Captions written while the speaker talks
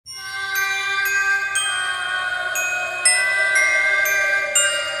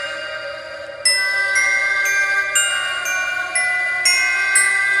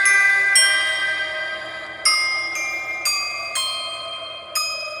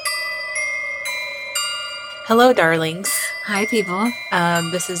Hello, darlings. Hi, people.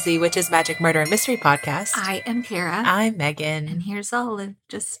 This is the Witches, Magic, Murder, and Mystery podcast. I am Kara. I'm Megan. And here's Olive,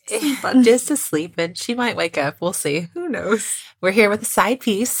 just sleeping. Just asleep, and she might wake up. We'll see. Who knows? We're here with a side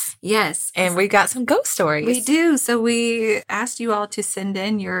piece. Yes. And we got some ghost stories. We do. So we asked you all to send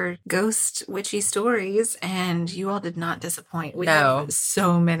in your ghost witchy stories, and you all did not disappoint. We have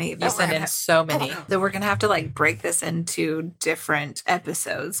so many. You sent in so many. That we're going to have to break this into different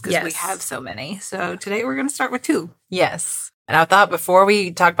episodes because we have so many. So today we're going to start with 2. Yes. And I thought before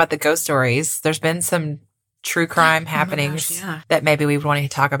we talk about the ghost stories, there's been some true crime happenings that maybe we wanted to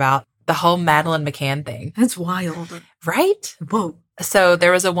talk about. The whole Madeleine McCann thing. That's wild. Right? Whoa. So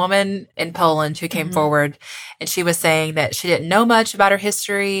there was a woman in Poland who came forward, and she was saying that she didn't know much about her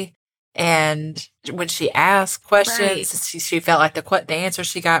history. And when she asked questions, she felt like the answers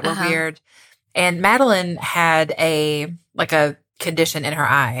she got were weird. And Madeleine had a condition in her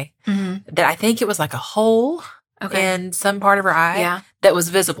eye that I think it was like a hole in some part of her eye that was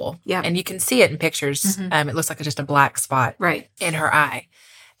visible. Yeah. And you can see it in pictures. It looks like just a black spot in her eye.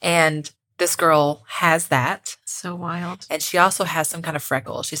 And this girl has that. So wild. And she also has some kind of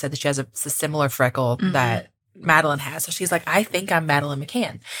freckle. She said that she has a similar freckle that Madeleine has. So she's like, I think I'm Madeleine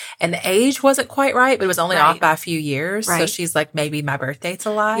McCann. And the age wasn't quite right, but it was only off by a few years. So she's like, maybe my birthday's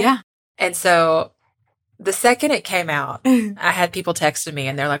a lie. Yeah. And so the second it came out, I had people texting me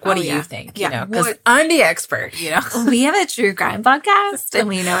and they're like, what do you think? You know, because I'm the expert, you know. We have a true crime podcast and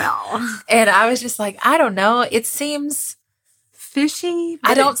we know it all. And I was just like, I don't know. It seems fishy.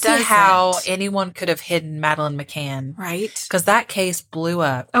 I don't see how anyone could have hidden Madeleine McCann. Right. Because that case blew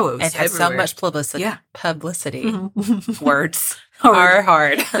up. Oh, it was and had everywhere. so much publicity. Yeah. Publicity. Words are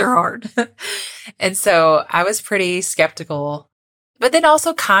hard. They're hard. And so I was pretty skeptical, but then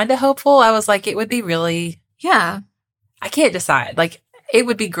also kind of hopeful. I was like, it would be really. Yeah. I can't decide. Like, it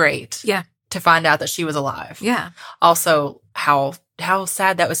would be great. Yeah. To find out that she was alive. Yeah. Also, how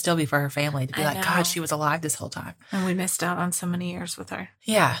sad that would still be for her family to be like, God, she was alive this whole time. And we missed out on so many years with her.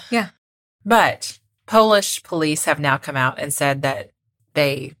 Yeah. Yeah. But Polish police have now come out and said that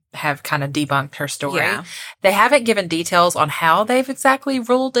they have kind of debunked her story. Yeah. They haven't given details on how they've exactly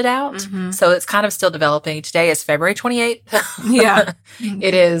ruled it out. So it's kind of still developing. Today is February 28th. Yeah.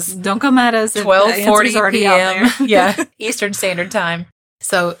 It is. Don't come at us. 12:40 p.m. Yeah. Eastern Standard Time.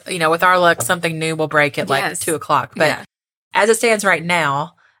 So, you know, with our luck, something new will break at 2 o'clock. But as it stands right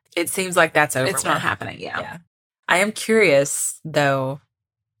now, it seems like that's over. It's not happening. Yeah. I am curious, though,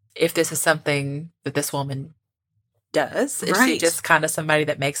 if this is something that this woman does. Is she just kind of somebody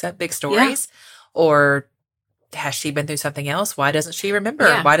that makes up big stories? Or has she been through something else? Why doesn't she remember?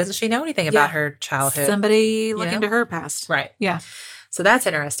 Yeah. Why doesn't she know anything about her childhood? Somebody look into her past. Right. Yeah. So that's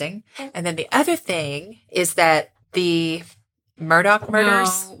interesting. And then the other thing is that the Murdaugh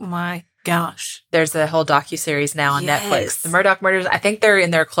murders. Oh my gosh. There's a whole docuseries now on Netflix. The Murdaugh murders, I think they're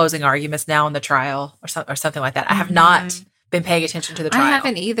in their closing arguments now in the trial or something like that. I have not been paying attention to the trial. I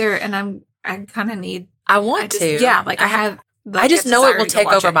haven't either, and I kind of need. I want to. Yeah, I just know it will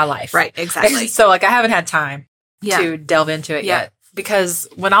take over my life. Right, exactly. So I haven't had time to delve into it yet. Because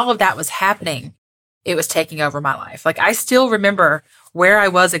when all of that was happening, it was taking over my life. Like, I still remember where I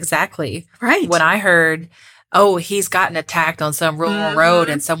was exactly when I heard, oh, he's gotten attacked on some rural road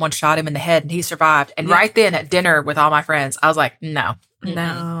and someone shot him in the head and he survived. And right then at dinner with all my friends, I was like, no, he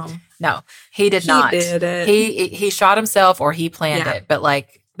did not. He did it. He shot himself or he planned it. But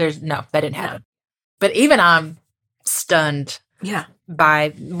that didn't happen. But even I'm stunned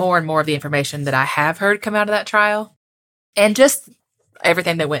by more and more of the information that I have heard come out of that trial. And just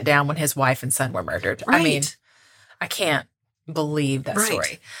everything that went down when his wife and son were murdered. Right. I mean, I can't believe that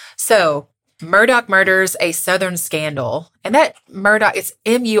story. So Murdaugh murders, a Southern scandal. And that Murdaugh, it's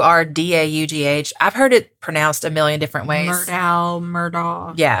Murdaugh. I've heard it pronounced a million different ways.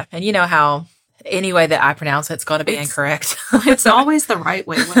 Murdaugh. Yeah. And you know how any way that I pronounce it's going to be incorrect. It's always the right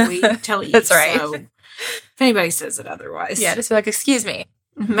way when we tell you. That's right. So if anybody says it otherwise. Yeah, just be like, excuse me.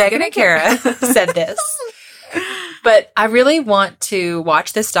 Megan and Kara said this. But I really want to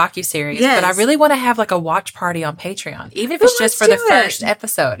watch this docuseries. But I really want to have a watch party on Patreon, even if it's just for the first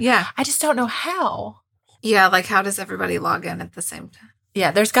episode. Yeah. I just don't know how. Yeah, how does everybody log in at the same time?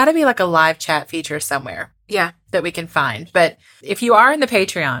 Yeah, there's got to be a live chat feature somewhere. Yeah. That we can find. But if you are in the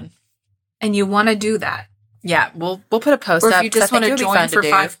Patreon. And you want to do that. Yeah, we'll put a post up. Or if you just want to join for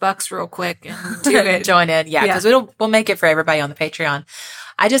 $5 real quick and do it. Join in. Yeah, because we'll make it for everybody on the Patreon.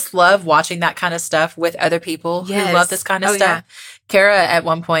 I just love watching that kind of stuff with other people who love this kind of stuff. Yeah. Kara at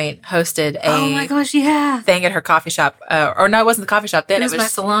one point hosted a thing at her coffee shop. Or no, it wasn't the coffee shop then. It was my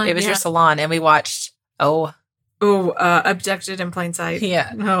salon. It was your salon. And we watched, Abducted in plain sight.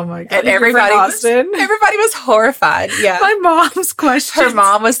 Yeah. Oh my God. And everybody was horrified. Yeah. My mom's question. Her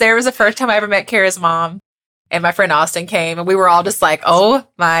mom was there. It was the first time I ever met Kara's mom. And my friend Austin came and we were all just like, oh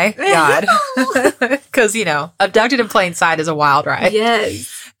my God. Because, abducted in plain sight is a wild ride.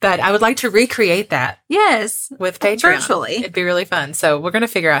 Yes. But I would like to recreate that. Yes. With Patreon. Virtually. It'd be really fun. So we're going to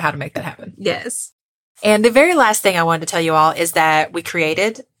figure out how to make that happen. Yes. And the very last thing I wanted to tell you all is that we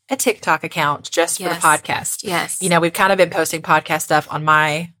created a TikTok account just for the podcast. Yes. We've kind of been posting podcast stuff on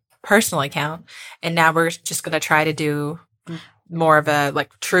my personal account. And now we're just going to try to do more of a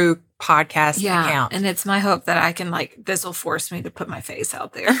true podcast account. And it's my hope that I can this will force me to put my face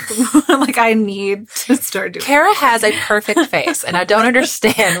out there. I need to start doing Kara has a perfect face and I don't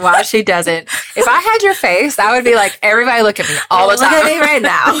understand why she doesn't. If I had your face, I would be like, everybody look at me all the time. Look at me right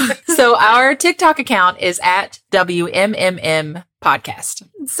now. So our TikTok account is at WMMM Podcast.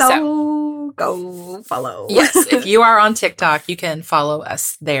 So go follow. Yes. If you are on TikTok, you can follow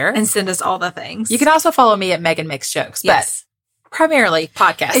us there. And send us all the things. You can also follow me at Megan Makes Jokes. Yes. But primarily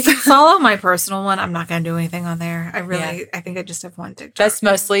podcast. If you follow my personal one, I'm not going to do anything on there. I think I just have one TikTok. That's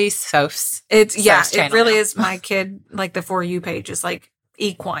mostly Soph's. It really is my kid, the For You page is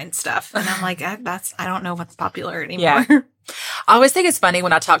equine stuff. And I'm like, I don't know what's popular anymore. Yeah. I always think it's funny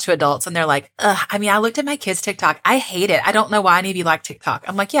when I talk to adults and they're like, I looked at my kid's TikTok. I hate it. I don't know why any of you like TikTok.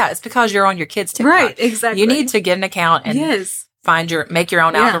 I'm like, yeah, it's because you're on your kid's TikTok. Right, exactly. You need to get an account and make your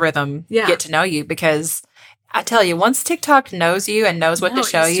own algorithm, get to know you, because I tell you, once TikTok knows you and knows what to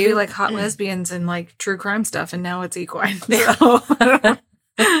show you. It used to be hot lesbians and true crime stuff, and now it's equine. So.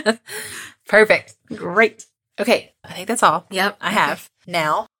 Perfect. Great. Okay. I think that's all. Yep. I have.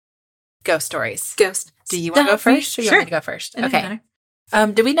 Now, ghost stories. Ghost. Do you want to go first? Or you want me to go first? Okay.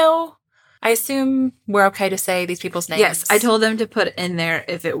 Do we know? I assume we're okay to say these people's names. Yes. I told them to put in there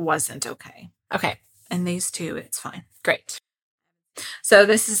if it wasn't okay. Okay. And these two, it's fine. Great. So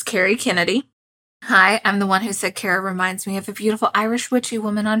this is Carrie Kennedy. Hi, I'm the one who said Kara reminds me of a beautiful Irish witchy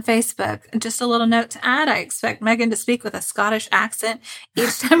woman on Facebook. Just a little note to add, I expect Megan to speak with a Scottish accent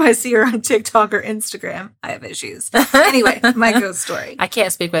each time I see her on TikTok or Instagram. I have issues. Anyway, my ghost story. I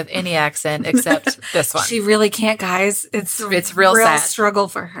can't speak with any accent except this one. She really can't, guys. It's real sad. Struggle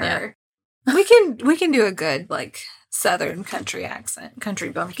for her. Yeah. We can do a good Southern country accent, country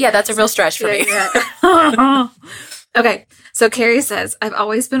bumpkin. Yeah, that's a real stretch for me. Yeah. Okay, so Carrie says, I've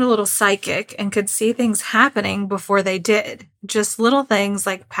always been a little psychic and could see things happening before they did. Just little things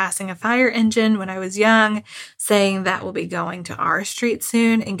like passing a fire engine when I was young, saying that we'll be going to our street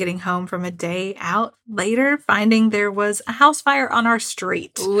soon, and getting home from a day out later, finding there was a house fire on our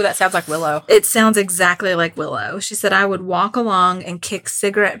street. Ooh, that sounds like Willow. It sounds exactly like Willow. She said I would walk along and kick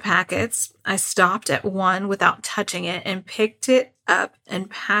cigarette packets. I stopped at one without touching it and picked it up and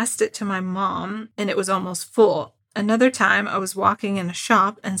passed it to my mom, and it was almost full. Another time, I was walking in a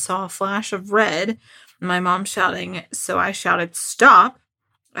shop and saw a flash of red. My mom shouting, so I shouted, stop.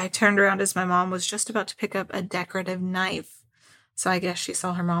 I turned around as my mom was just about to pick up a decorative knife. So I guess she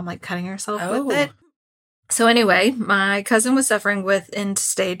saw her mom cutting herself with it. So anyway, my cousin was suffering with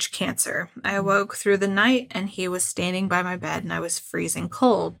end-stage cancer. I awoke through the night and he was standing by my bed and I was freezing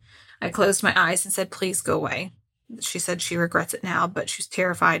cold. I closed my eyes and said, please go away. She said she regrets it now, but she's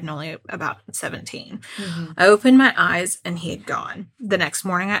terrified and only about 17. Mm-hmm. I opened my eyes and he had gone. The next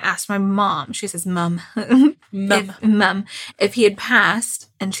morning, I asked my mom. She says, Mum, if he had passed.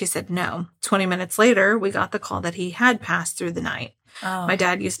 And she said, no. 20 minutes later, we got the call that he had passed through the night. Oh. My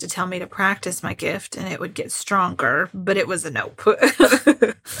dad used to tell me to practice my gift and it would get stronger, but it was a nope.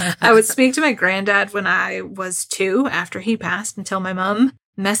 I would speak to my granddad when I was 2 after he passed and tell my mom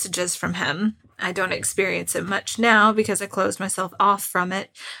messages from him. I don't experience it much now because I closed myself off from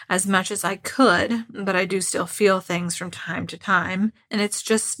it as much as I could, but I do still feel things from time to time, and it's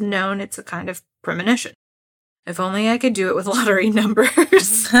just known it's a kind of premonition. If only I could do it with lottery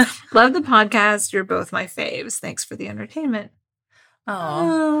numbers. Love the podcast. You're both my faves. Thanks for the entertainment.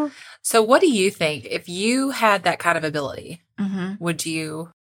 Oh. So what do you think? If you had that kind of ability, would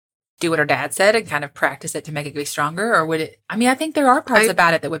you do what her dad said and kind of practice it to make it be stronger? Or would it, I think there are parts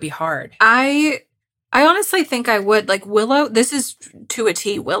about it that would be hard. I honestly think I would. Willow, this is to a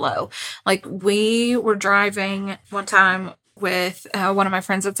T Willow. We were driving one time with one of my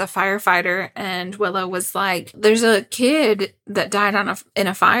friends that's a firefighter, and Willow was like, there's a kid that died in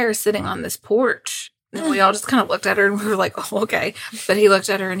a fire sitting on this porch. And we all just kind of looked at her and we were like, oh, okay. But he looked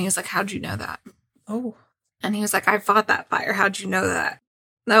at her and he was like, how'd you know that? Oh. And he was like, I fought that fire. How'd you know that?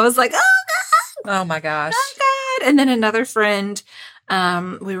 And I was like, oh, God. Oh, my gosh. Oh, God. And then another friend,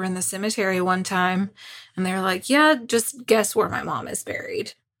 we were in the cemetery one time, and they were like, yeah, just guess where my mom is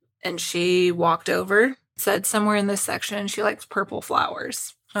buried. And she walked over said somewhere in this section she likes purple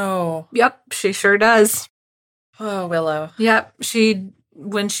flowers. Oh. Yep, she sure does. Oh, Willow. Yep.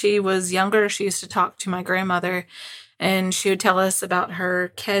 When she was younger, she used to talk to my grandmother, and she would tell us about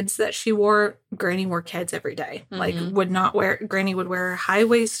her kids that she wore. Granny wore kids every day. Mm-hmm. Granny would wear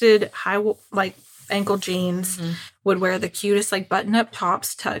high-waisted, ankle jeans, would wear the cutest, button-up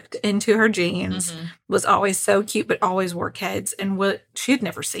tops tucked into her jeans, was always so cute, but always wore kids. And she had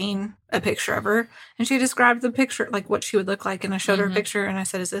never seen a picture of her. And she described the picture, what she would look like. And I showed her a picture, and I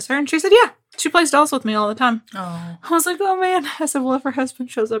said, "Is this her?" And she said, "Yeah. She plays dolls with me all the time." Oh. I was like, "Oh, man." I said, "Well, if her husband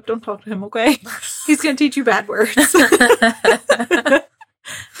shows up, don't talk to him, okay? He's going to teach you bad words."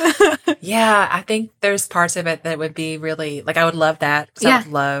 Yeah, I think there's parts of it that would be really, I would love that. Because I would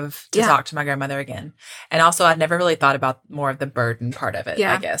love to talk to my grandmother again. And also, I'd never really thought about more of the burden part of it,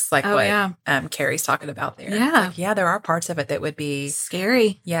 I guess. Carrie's talking about there. Yeah. There are parts of it that would be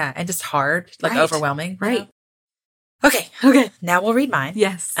scary. Yeah, and just hard, overwhelming. Right. Okay. Now we'll read mine.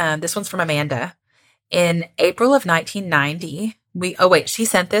 Yes. This one's from Amanda. In April of 1990, she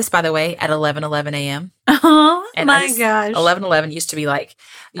sent this, by the way, at 11:11 a.m. Oh, and my gosh. 11:11 used to be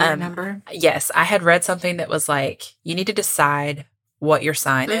your number? Yes. I had read something that was you need to decide what your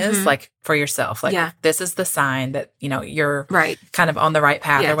sign is, for yourself. This is the sign that, you're kind of on the right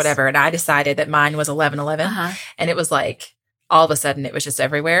path or whatever. And I decided that mine was 11:11. And it was all of a sudden it was just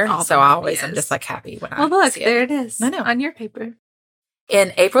everywhere. I'm just happy when I look, see it. there it is. I know. On your paper.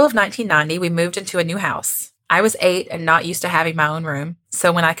 In April of 1990, we moved into a new house. I was 8 and not used to having my own room.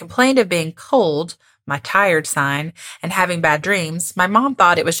 So when I complained of being cold, my tired sign, and having bad dreams, my mom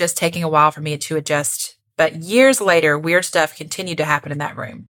thought it was just taking a while for me to adjust. But years later, weird stuff continued to happen in that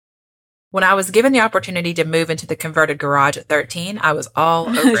room. When I was given the opportunity to move into the converted garage at 13, I was all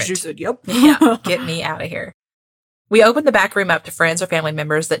over it. She said, "Yep." Yeah, get me out of here. We opened the back room up to friends or family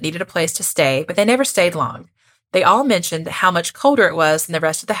members that needed a place to stay, but they never stayed long. They all mentioned how much colder it was than the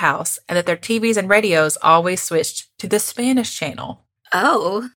rest of the house and that their TVs and radios always switched to the Spanish channel.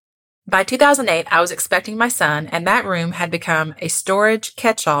 Oh. By 2008, I was expecting my son, and that room had become a storage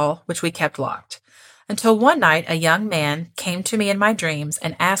catch-all, which we kept locked. Until one night, a young man came to me in my dreams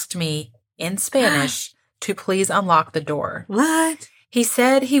and asked me, in Spanish, to please unlock the door. What? He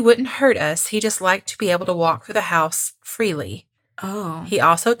said he wouldn't hurt us. He just liked to be able to walk through the house freely. Oh. He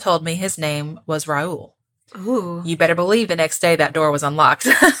also told me his name was Raul. Ooh. You better believe the next day that door was unlocked.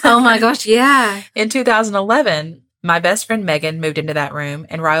 Oh my gosh, yeah. In 2011, my best friend Megan moved into that room,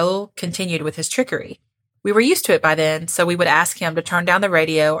 and Raul continued with his trickery. We were used to it by then, so we would ask him to turn down the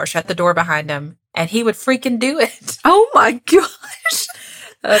radio or shut the door behind him, and he would freaking do it. Oh my gosh.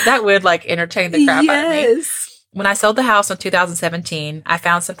 That would entertain the crap out of me. Yes. When I sold the house in 2017, I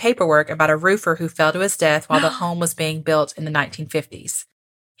found some paperwork about a roofer who fell to his death while the home was being built in the 1950s.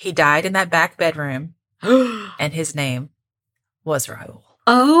 He died in that back bedroom, and his name was Raul.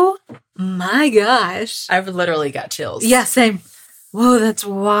 Oh my gosh. I've literally got chills. Yeah, same. Whoa, that's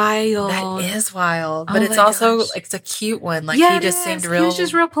wild. That is wild. But it's also, it's a cute one. He just seemed real. He was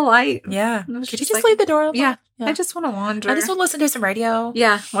just real polite. Yeah. Could you just leave the door open? Yeah. I just want to wander. I just want to listen to some radio.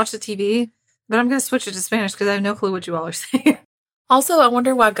 Yeah. Watch the TV. But I'm going to switch it to Spanish because I have no clue what you all are saying. Also, I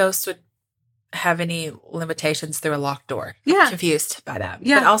wonder why ghosts would have any limitations through a locked door. Yeah. I'm confused by that.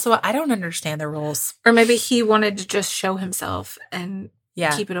 Yeah. But also, I don't understand the rules. Or maybe he wanted to just show himself and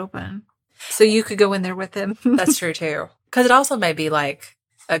keep it open. So you could go in there with him. That's true, too. Because it also may be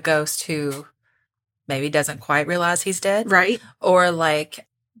a ghost who maybe doesn't quite realize he's dead. Right. Or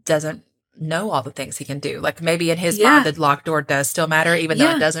doesn't know all the things he can do. Maybe in his mind, the locked door does still matter, even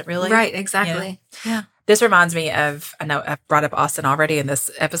though it doesn't really. Right, exactly. Yeah. This reminds me of, I know I've brought up Austin already in this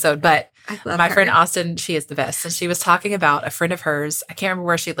episode, but my friend Austin, she is the best. And she was talking about a friend of hers. I can't remember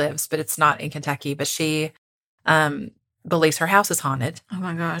where she lives, but it's not in Kentucky. But she believes her house is haunted. Oh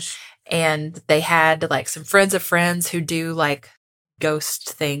my gosh. And they had some friends of friends who do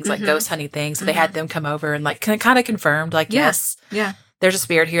ghost things, ghost hunting things. So they had them come over and kind of confirmed, yes. Yeah. There's a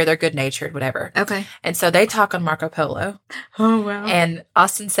spirit here. They're good natured, whatever. Okay. And so they talk on Marco Polo. Oh, wow. And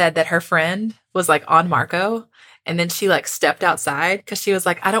Austin said that her friend was on Marco. And then she stepped outside because she was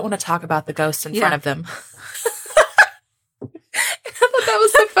I don't want to talk about the ghost in front of them. And I thought that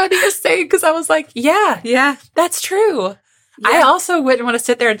was the funniest thing because I was yeah, that's true. Yeah. I also wouldn't want to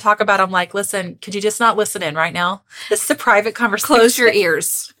sit there and talk about them listen, could you just not listen in right now? This is a private conversation. Close your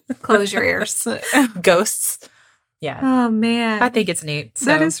ears. Close your ears. Ghosts. Yeah. Oh, man. I think it's neat. So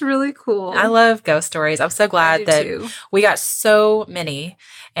that is really cool. I love ghost stories. I'm so glad that we got so many.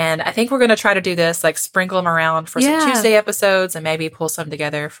 And I think we're going to try to do this, sprinkle them around for some Tuesday episodes and maybe pull some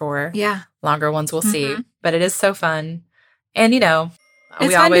together for longer ones. We'll see. But it is so fun. And, it's we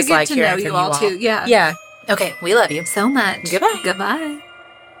fun always to get to hearing know from you all too. Yeah. Yeah. Okay, we love you. so much. Goodbye. Goodbye.